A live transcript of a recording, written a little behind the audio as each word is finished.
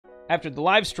After the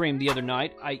live stream the other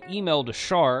night, I emailed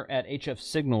Ashar at HF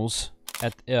Signals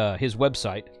at his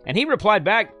website, and he replied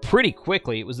back pretty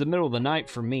quickly. It was the middle of the night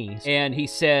for me, and he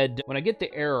said, when I get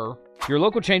the error, your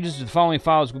local changes to the following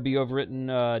files will be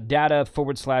overwritten,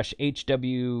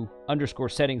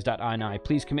 data/hw_settings.ini.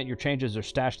 Please commit your changes or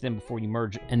stash them before you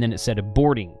merge, and then it said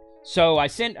aborting. So I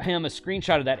sent him a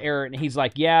screenshot of that error, and he's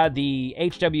like, yeah, the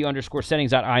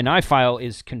hw_settings.ini file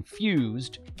is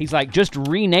confused. He's like, just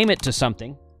rename it to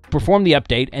something, perform the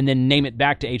update, and then name it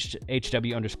back to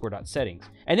hw_settings.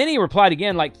 And then he replied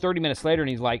again like 30 minutes later, and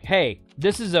he's like, hey,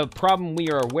 this is a problem we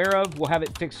are aware of. We'll have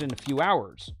it fixed in a few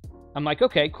hours. I'm like,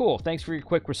 okay, cool. Thanks for your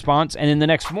quick response. And then the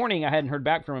next morning, I hadn't heard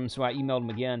back from him, so I emailed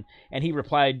him again, and he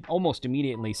replied almost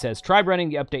immediately, says, try running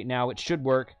the update now. It should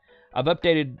work. I've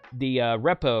updated the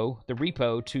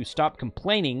repo to stop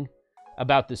complaining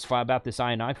about this file, about this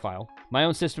INI file. My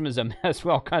own system is a mess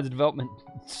with all kinds of development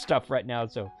stuff right now,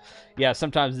 so yeah,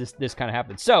 sometimes this kind of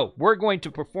happens. So we're going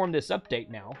to perform this update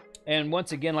now, and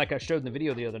once again, like I showed in the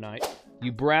video the other night,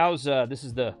 you browse. This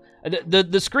is the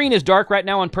screen is dark right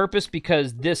now on purpose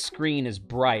because this screen is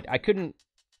bright. I couldn't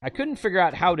figure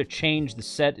out how to change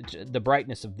the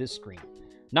brightness of this screen.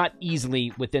 Not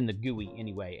easily within the GUI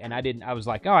anyway, and I was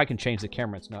like, oh, I can change the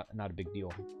camera. It's not a big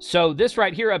deal. So this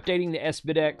right here, updating the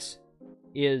sBitx,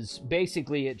 is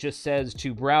basically, it just says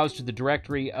to browse to the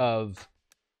directory of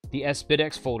the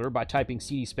sBitx folder by typing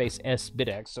cd space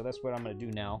sBitx. So that's what I'm going to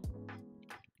do now.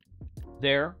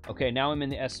 There. Okay, now I'm in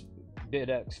the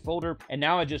sBitx folder, and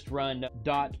now I just run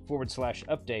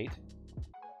 /update.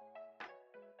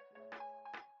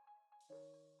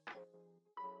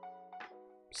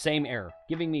 Same error,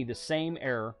 giving me the same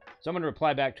error. So I'm going to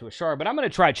reply back to Ashar, but I'm going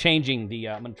to try changing the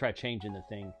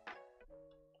thing.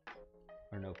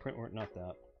 Or no, printware, not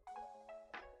that.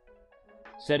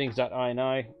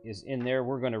 Settings.ini is in there.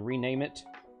 We're going to rename it.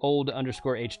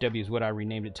 Old_HW is what I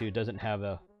renamed it to. It doesn't have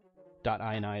a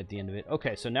 .ini at the end of it.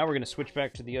 Okay, so now we're going to switch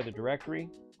back to the other directory.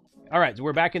 All right, so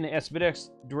we're back in the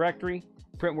sBitx directory.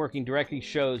 Print working directory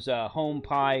shows home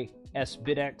pi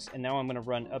sBitx, and now I'm going to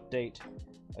run update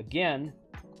again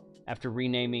after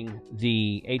renaming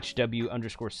the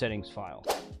hw_settings file.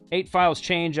 8 files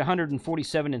change,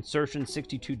 147 insertions,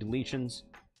 62 deletions.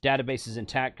 Database is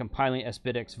intact, compiling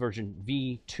sBitx version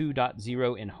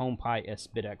v2.0 in home pi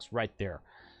sBitx right there.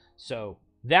 So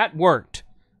that worked.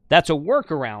 That's a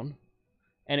workaround,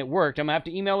 and it worked. I'm going to have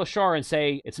to email Ashar and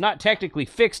say, it's not technically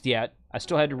fixed yet. I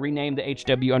still had to rename the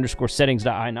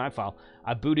hw_settings.ini file.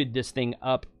 I booted this thing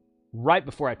up right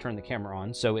before I turned the camera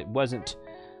on, so it wasn't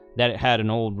that it had an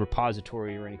old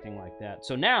repository or anything like that.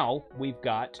 So now we've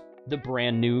got the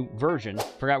brand new version.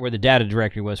 Forgot where the data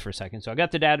directory was for a second. So I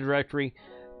got the data directory,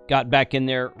 got back in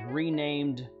there,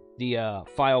 renamed the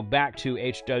file back to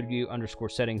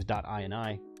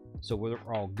hw_settings.ini. So we're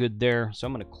all good there. So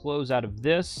I'm going to close out of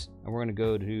this, and we're going to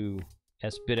go to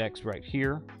sBitx right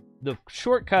here. The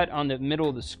shortcut on the middle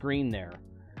of the screen there,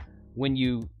 when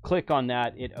you click on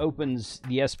that, it opens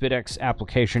the sBitx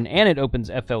application, and it opens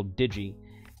FLDigi,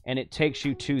 and it takes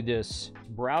you to this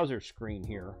browser screen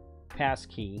here,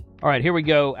 passkey. All right, here we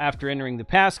go. After entering the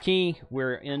passkey,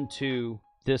 we're into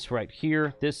this right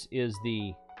here. This is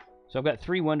so I've got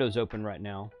 3 windows open right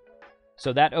now.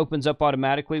 So that opens up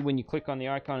automatically when you click on the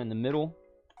icon in the middle.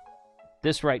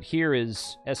 This right here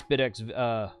is sBitx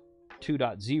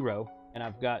 2.0, and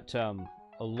I've got a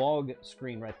log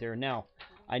screen right there. Now,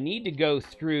 I need to go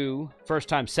through first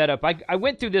time setup. I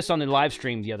went through this on the live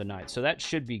stream the other night, so that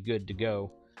should be good to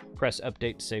go. Press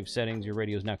update to save settings. Your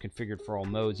radio is now configured for all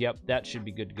modes. Yep, that should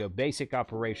be good to go. Basic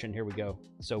operation. Here we go.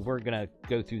 So we're going to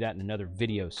go through that in another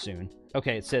video soon.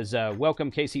 Okay, it says, welcome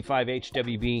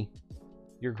KC5HWB.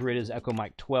 Your grid is Echo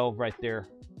Mike 12 right there.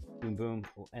 Boom, boom.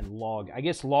 And log. I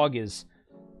guess log is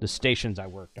the stations I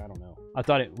worked. I don't know. I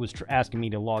thought it was asking me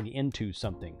to log into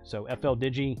something. So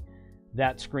FLDigi,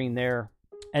 that screen there.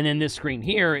 And then this screen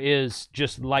here is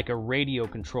just like a radio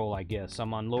control, I guess.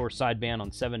 I'm on lower sideband on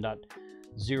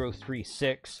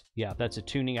 7.036. Yeah, that's a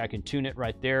tuning. I can tune it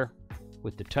right there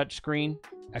with the touch screen.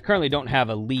 I currently don't have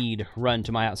a lead run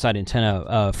to my outside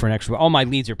antenna for an extra. All my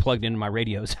leads are plugged into my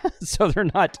radios, so they're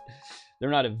not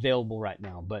available right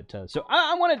now. But so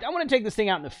I want to take this thing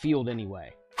out in the field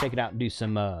anyway. Take it out and do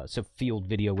some field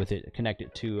video with it. Connect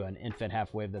it to an infrared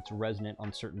half wave that's resonant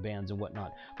on certain bands and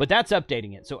whatnot. But that's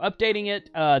updating it. So updating it,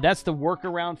 that's the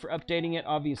workaround for updating it.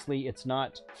 Obviously, it's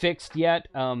not fixed yet.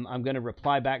 I'm going to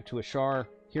reply back to Ashar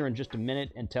here in just a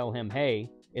minute and tell him, hey,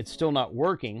 it's still not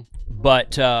working,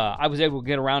 but I was able to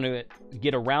get around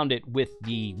it with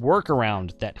the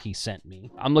workaround that he sent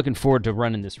me. I'm looking forward to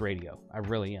running this radio. I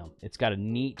really am. It's got a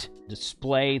neat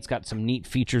display. It's got some neat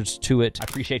features to it. I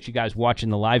appreciate you guys watching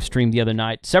the live stream the other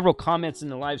night. Several comments in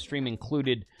the live stream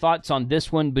included thoughts on this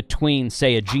one between,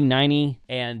 say, a G90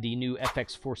 and the new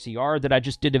FX4CR that I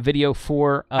just did a video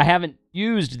for. I haven't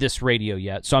used this radio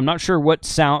yet, so I'm not sure what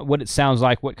it sounds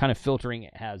like, what kind of filtering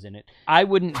it has in it. I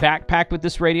wouldn't backpack with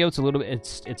this radio. It's a little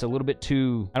bit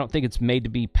too, I don't think it's made to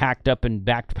be packed up and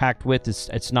backpacked with.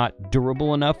 It's not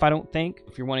durable enough, I don't think.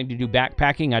 If you're wanting to do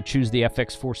backpacking, I'd choose the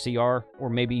FX4CR or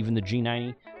maybe even the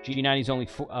G90. G90 is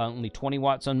only 20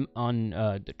 watts on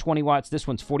 20 watts. This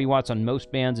one's 40 watts on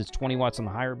most bands. It's 20 watts on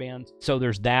the higher bands. So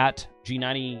there's that.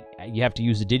 G90, you have to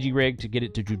use the DigiRig to get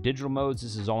it to do digital modes.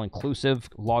 This is all inclusive,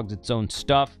 logs its own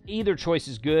stuff. Either choice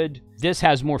is good. This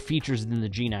has more features than the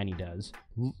G90 does.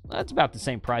 That's about the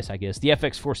same price, I guess. The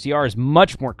FX4CR is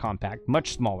much more compact,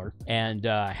 much smaller, and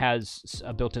has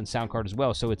a built-in sound card as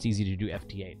well, so it's easy to do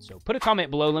FT8. So put a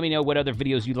comment below. Let me know what other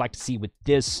videos you'd like to see with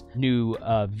this new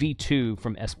V2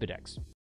 from sBitx.